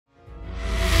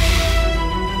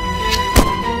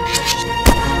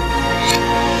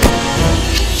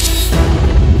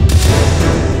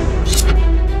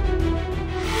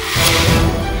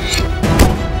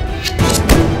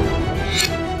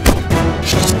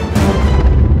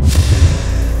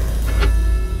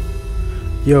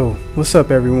Yo, what's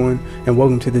up everyone, and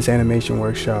welcome to this animation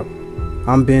workshop.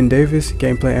 I'm Ben Davis,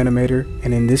 gameplay animator,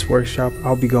 and in this workshop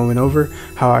I'll be going over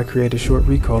how I create a short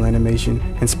recall animation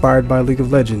inspired by League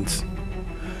of Legends.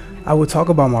 I will talk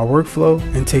about my workflow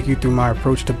and take you through my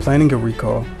approach to planning a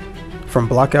recall, from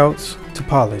blockouts to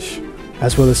polish,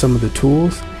 as well as some of the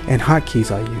tools and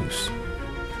hotkeys I use.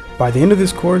 By the end of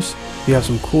this course, you have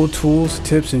some cool tools,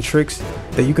 tips, and tricks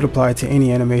that you could apply to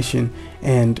any animation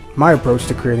and my approach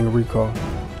to creating a recall.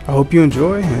 I hope you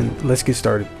enjoy, and let's get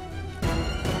started.